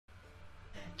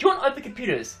Do you want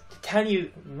OpenComputers to tell you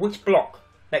which block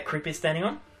that creeper is standing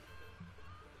on?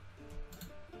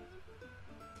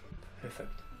 Perfect.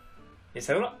 Let's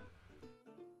have a look.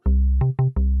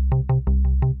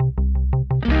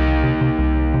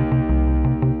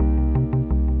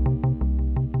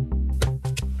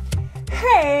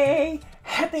 Hey!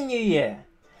 Happy New Year!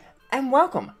 And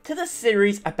welcome to the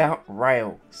series about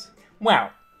Rails.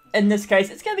 Well, in this case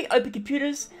it's going to be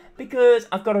OpenComputers because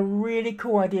I've got a really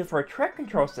cool idea for a track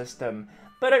control system,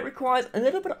 but it requires a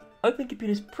little bit of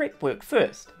OpenComputers prep work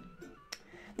first.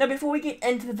 Now before we get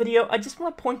into the video, I just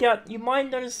want to point out you might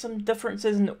notice some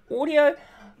differences in the audio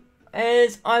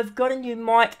as I've got a new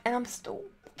mic and I'm still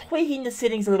tweaking the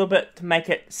settings a little bit to make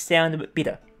it sound a bit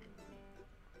better.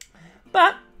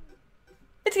 But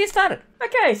let's get started.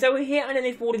 Okay, so we're here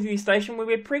underneath Water View Station where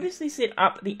we previously set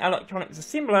up the electronics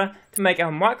assembler to make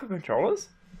our microcontrollers.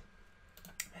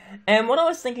 And what I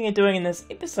was thinking of doing in this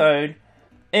episode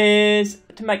is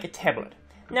to make a tablet.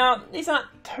 Now, these aren't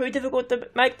too difficult to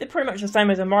make. They're pretty much the same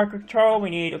as a microcontroller.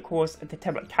 We need, of course, the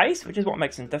tablet case, which is what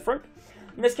makes them different.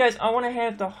 In this case, I want to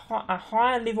have a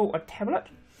higher level of tablet.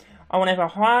 I want to have a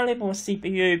higher level of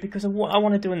CPU because of what I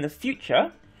want to do in the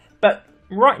future. But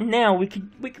right now, we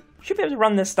should be able to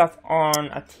run this stuff on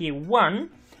a tier 1.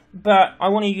 But I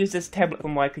want to use this tablet for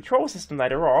my control system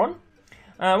later on.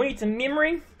 We need some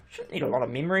memory. Shouldn't need a lot of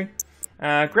memory.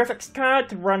 Graphics card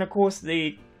to run, of course,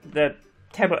 the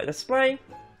tablet display.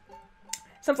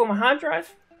 Some form of hard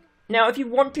drive. Now, if you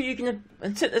want to, you can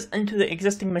insert this into the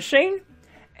existing machine,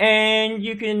 and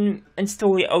you can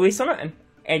install the OS on it and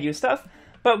add your stuff.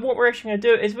 But what we're actually going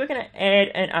to do is we're going to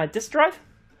add a disk drive,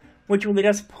 which will let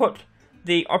us put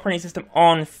the operating system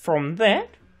on from that.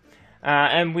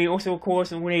 And we also, of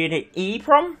course, will need an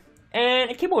EEPROM and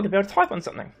a keyboard to be able to type on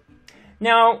something.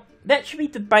 Now, that should be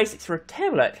the basics for a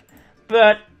tablet,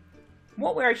 but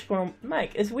what we're actually going to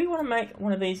make is we want to make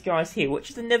one of these guys here, which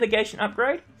is the navigation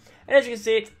upgrade. And as you can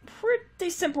see, it's a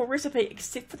pretty simple recipe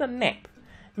except for the map.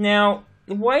 Now,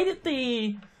 the way that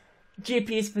the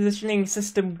GPS positioning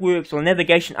system works, or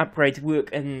navigation upgrades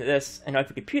work in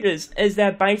OpenComputers, is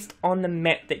they're based on the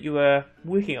map that you are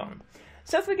working on.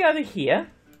 So if we go over here,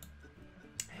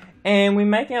 and we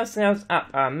make ourselves up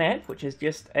a map, which is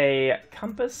just a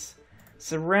compass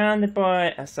surrounded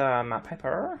by some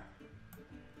paper,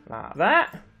 like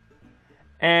that,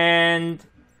 and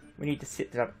we need to set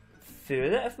it up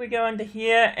further. If we go into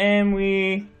here and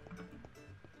we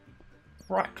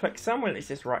right click somewhere, let's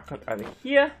just right click over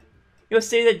here, you'll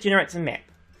see that it generates a map.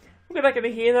 We'll go back over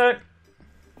here though.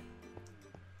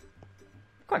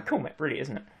 Quite a cool map really,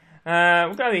 isn't it?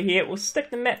 We'll go over here, we'll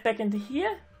stick the map back into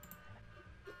here,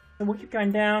 and we'll keep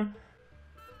going down.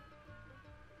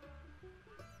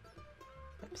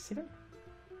 7.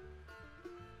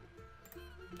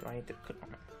 Do I need to click on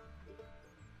it?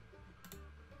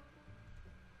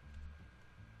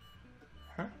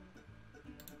 Huh?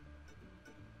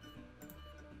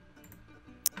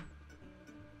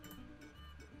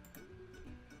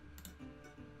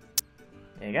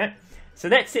 There you go. So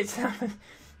that sets up.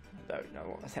 Don't know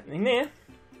what was happening there.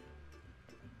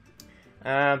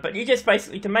 But you just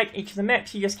basically, to make each of the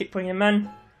maps, you just keep putting them in,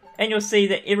 and you'll see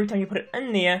that every time you put it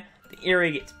in there, the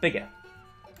area gets bigger.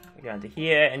 We go into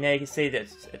here, and now you can see that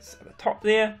it's at the top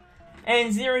there.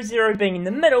 And 0, 0 being in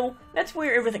the middle, that's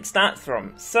where everything starts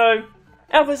from. So,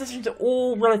 our positions are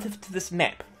all relative to this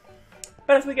map.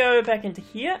 But if we go back into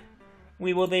here,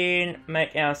 we will then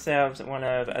make ourselves one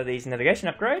of these navigation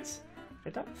upgrades. I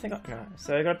don't think no.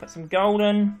 So I've got to put some gold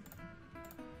in.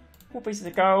 4 pieces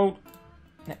of gold.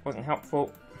 That wasn't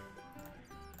helpful.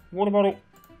 Water bottle.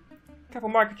 A couple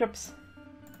microchips.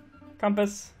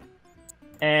 Compass.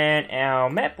 And our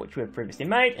map, which we've previously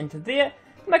made, into there.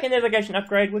 Make a navigation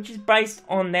upgrade, which is based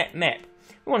on that map.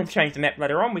 If we want to change the map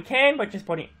later on, we can, but just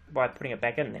putting it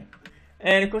back in there.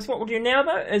 And of course, what we'll do now,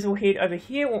 though, is we'll head over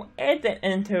here. We'll add that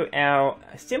into our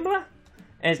assembler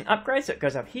as an upgrade, so it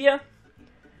goes up here.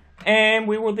 And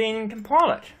we will then compile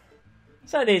it.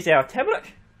 So there's our tablet.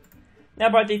 Now,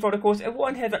 by default, of course, it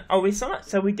won't have an OS on it,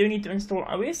 so we do need to install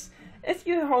OS. If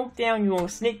you hold down your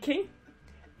SNEAK key,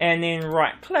 and then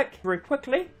right click very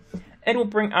quickly, it will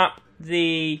bring up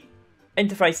the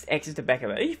interface to access the back of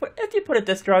it. If you put a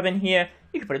disk drive in here,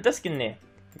 you can put a disk in there.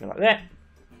 Go like that.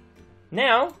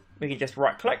 Now, we can just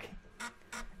right click,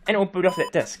 and it will boot off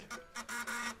that disk.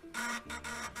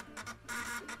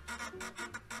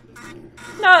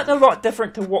 Now, it's a lot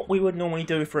different to what we would normally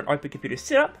do for an OpenComputer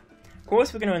setup. Of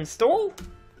course, we're going to install,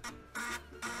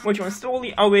 which will install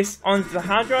the OS onto the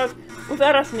hard drive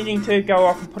without us needing to go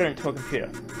off and put it into a computer.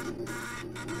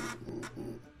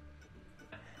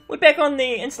 We're back on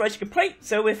the installation complete,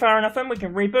 so we're far enough in, we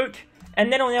can reboot,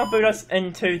 And that'll now boot us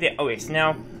into the OS.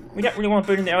 Now, we don't really want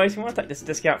to boot in the OS, we want to take this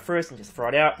disk out first and just throw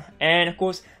it out. And of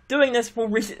course, doing this will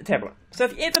reset the tablet. So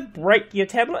if you ever break your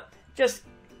tablet, just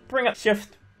bring up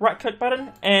Shift right click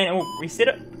button and it will reset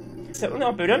it. So it will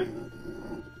now boot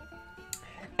in.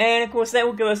 And of course that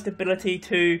will give us the ability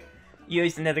to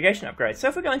use the navigation upgrade. So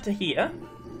if we go into here,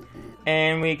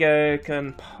 and we go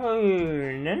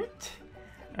component,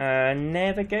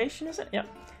 navigation is it? Yep.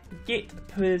 Get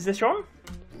position.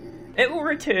 It will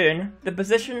return the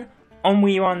position on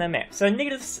where you are on the map. So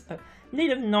negative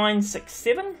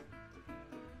 967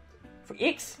 for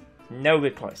X,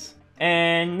 nowhere close.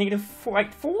 And negative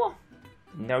 484,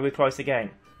 nowhere close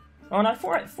again. Oh no,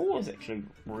 484 is actually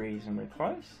reasonably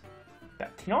close.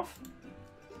 About 10 off.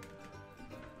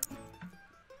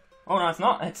 Oh no, it's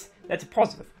not. That's a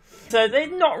positive. So they're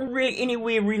not really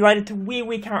anywhere related to where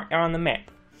we currently are on the map.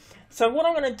 So what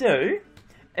I'm going to do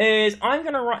is I'm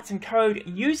going to write some code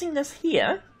using this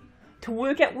here to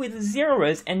work out where the 0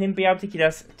 is and then be able to get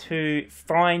us to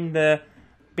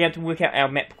be able to work out our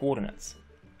map coordinates.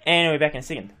 And we'll be back in a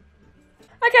second.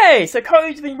 Okay, so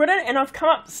code's been written and I've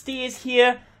come upstairs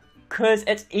here because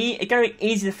it's going to be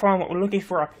easier to find what we're looking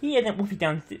for up here than it will be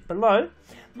down below.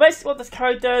 Basically what this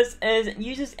code does is it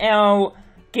uses our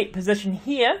get position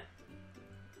here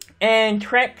and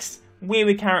tracks where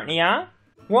we currently are.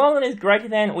 While it is greater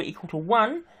than or equal to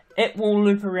 1, it will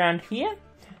loop around here.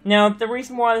 Now the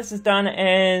reason why this is done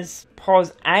as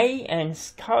pos A and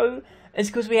co is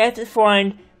because we have to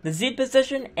find the Z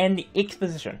position and the X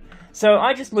position. So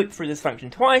I just loop through this function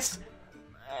twice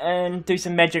and do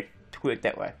some magic to work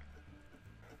that way.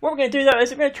 What we're going to do though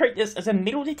is we're going to treat this as a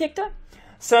metal detector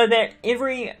so that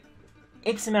every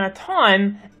X amount of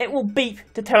time it will beep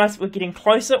to tell us we're getting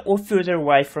closer or further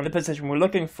away from the position we're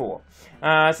looking for.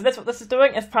 So that's what this is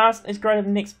doing. If past is greater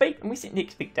than next beep, and we set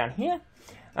next beep down here.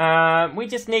 We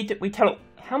just need to, we tell it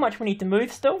how much we need to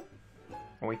move still.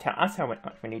 Or we tell us how much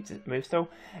we need to move still.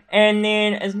 And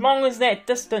then as long as that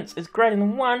distance is greater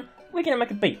than 1, we're going to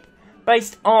make a beep.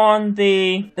 Based on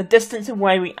the distance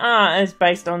away we are is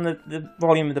based on the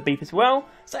volume of the beep as well.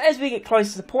 So as we get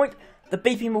closer to the point, the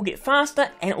beeping will get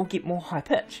faster and it will get more high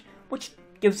pitch, which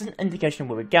gives an indication of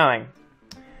where we're going.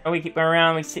 We keep going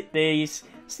around, we set these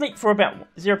sleep for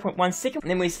about 0.1 second, and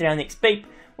then we set our next beep,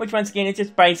 which once again is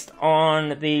just based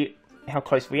on how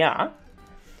close we are.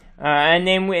 And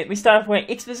then we start off with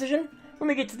our X position. When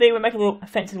we get to there, we make a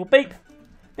fancy little beep.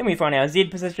 Then we find our Z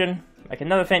position, make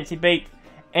another fancy beep,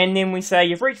 and then we say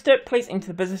you've reached it, please enter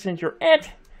the positions you're at,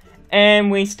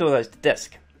 and we store those to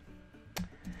disk.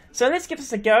 So let's give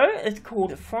this a go. It's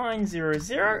called find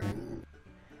 00.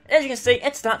 As you can see,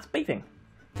 it starts beeping,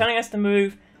 telling us to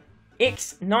move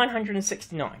X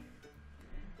 969.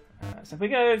 So if we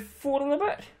go forward a little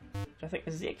bit, which I think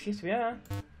this is X, yes we are.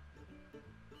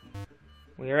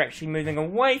 We are actually moving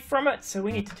away from it, so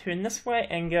we need to turn this way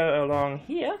and go along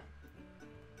here.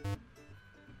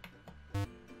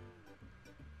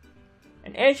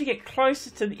 And as you get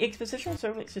closer to the X position,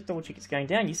 so let's just double check it's going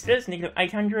down. Yes it is, negative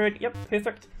 800, yep,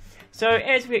 perfect. So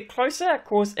as we get closer, of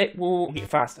course, it will get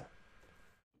faster.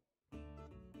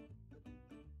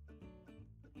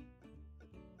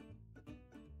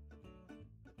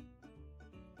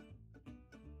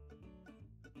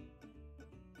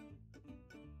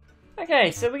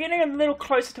 Okay, so we're getting a little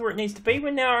closer to where it needs to be.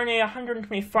 We're now only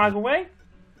 125 away.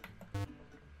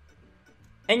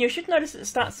 And you should notice it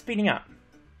starts speeding up.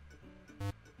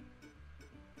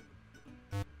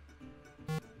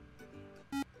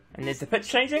 And there's the pitch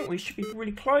changing. We should be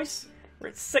really close. We're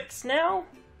at 6 now.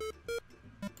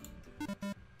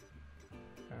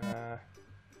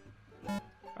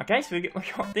 Okay, so we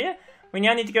got there. We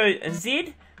now need to go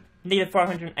Z, negative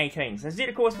 518. So Z,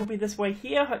 of course, will be this way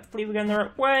here. Hopefully we're going the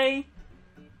right way.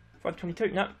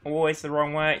 522, no, always the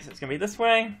wrong way, so it's going to be this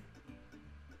way.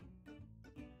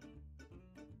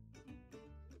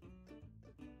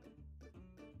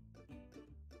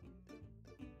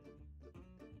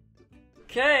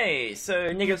 Okay,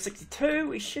 so negative 62,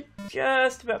 we should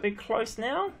just about be close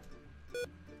now.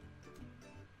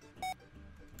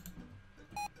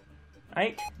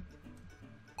 8,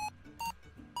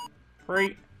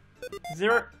 3,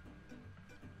 0.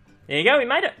 There you go, we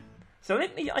made it. So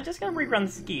I'm just going to rerun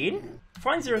this again.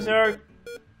 Find 00.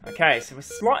 Okay, so we're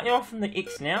slightly off from the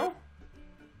X now.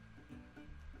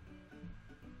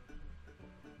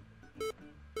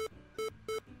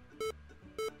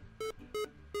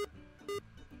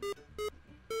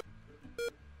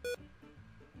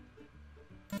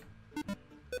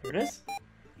 Here it is.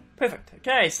 Perfect.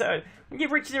 Okay, so when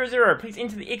you've reached 00, please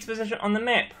enter the X position on the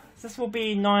map. This will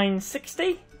be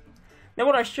 960. Now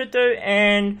what I should do,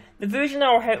 and the version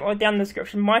I'll have down in the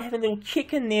description might have a little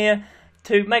check in there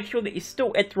to make sure that you're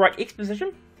still at the right X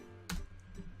position.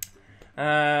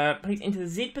 Please enter the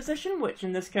Z position, which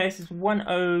in this case is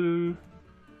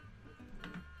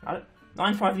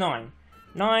 959.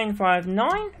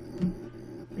 959. And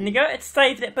there you go, it's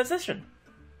saved that position.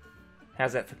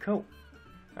 How's that for cool?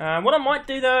 What I might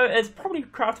do though is probably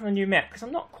craft a new map, because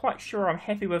I'm not quite sure I'm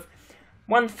happy with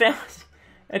 1000,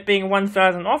 it being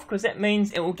 1000 off, because that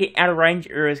means it will get out of range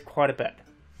areas quite a bit.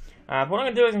 What I'm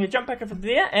going to do is I'm going to jump back over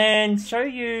there and show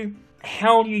you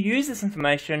how you use this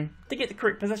information to get the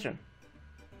correct position.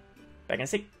 Back in a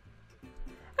sec.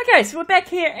 Okay, so we're back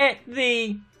here at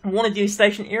the Wanna-Do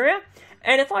station area,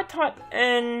 and if I type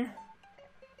in...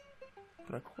 what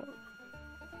do I call it?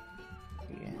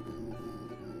 Yeah.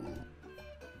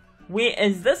 Where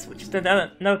is this? Which is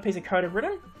another piece of code I've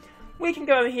written. We can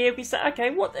go over here, we say, okay,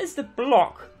 what is the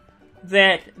block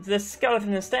that the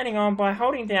skeleton is standing on by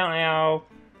holding down our...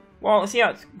 well, see how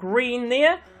it's green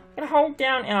there? I'm going to hold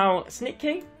down our select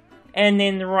key, and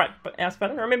then the right mouse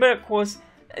button. Remember, of course,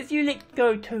 if you let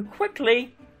go too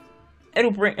quickly,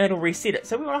 it'll reset it.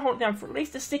 So we want to hold it down for at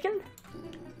least a second.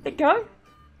 Let go,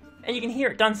 and you can hear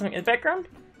it done something in the background.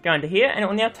 Go into here, and it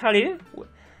will now tell you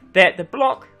that the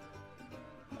block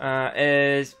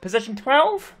is position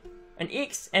 12, an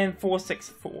X, and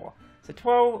 464. So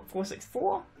 12,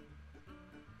 464,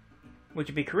 which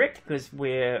would be correct because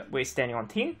we're standing on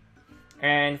 10,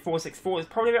 and 464 is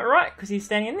probably about right because he's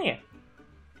standing in there.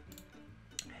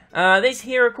 This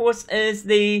here, of course, is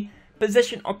the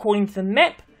position according to the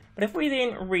map. But if we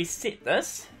then reset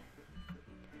this,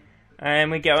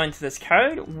 and we go into this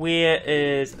code, where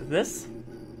is this?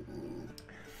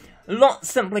 A lot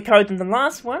simpler code than the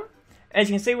last one. As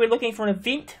you can see, we're looking for an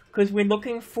event, because we're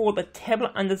looking for the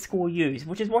tablet underscore use,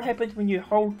 which is what happens when you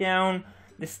hold down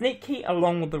the select key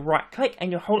along with the right click, and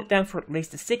you hold it down for at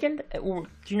least a second. It will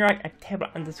generate a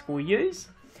tablet underscore use.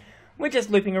 We're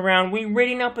just looping around. We're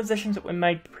reading our positions that were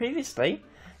made previously.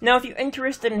 Now, if you're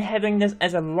interested in having this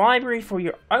as a library for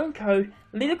your own code,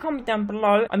 leave a comment down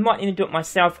below. I might even do it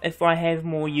myself if I have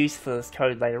more use for this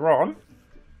code later on.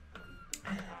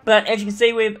 But as you can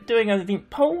see, we're doing an event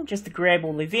pull just to grab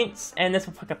all the events, and this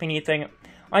will pick up anything.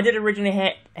 I did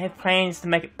originally have plans to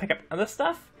make it pick up other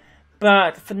stuff,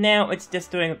 but for now it's just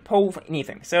doing a pull for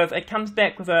anything. So if it comes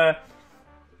back with a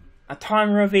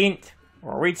timer event,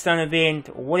 or a redstone event,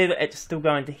 or whatever, it's still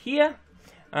going to here.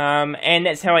 And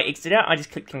that's how I exit out. I just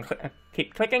keep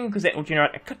clicking, because that will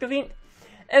generate a click event.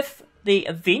 If the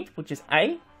event, which is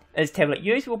A, is tablet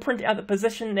use, we'll print out the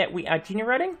position that we are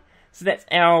generating. So that's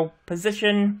our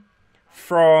position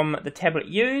from the tablet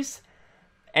use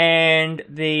and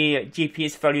the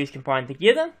GPS values combined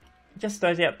together. Just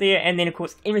those out there, and then of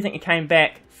course everything that came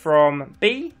back from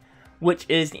B, which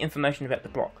is the information about the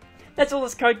block. That's all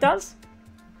this code does.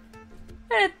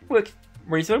 And it works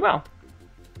reasonably well.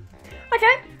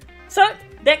 Okay, so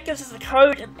that gives us the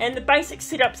code and the basic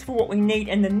setups for what we need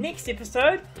in the next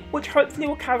episode, which hopefully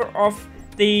will cover off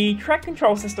the track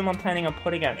control system I'm planning on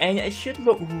putting in, and it should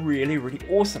look really, really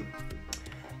awesome.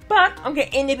 But I'm going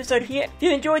to end the episode here. If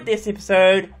you enjoyed this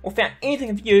episode or found anything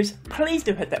of use, please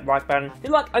do hit that like button. If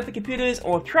you like OpenComputers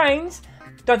or trains,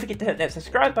 don't forget to hit that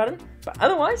subscribe button. But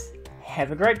otherwise,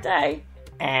 have a great day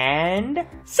and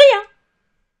see ya!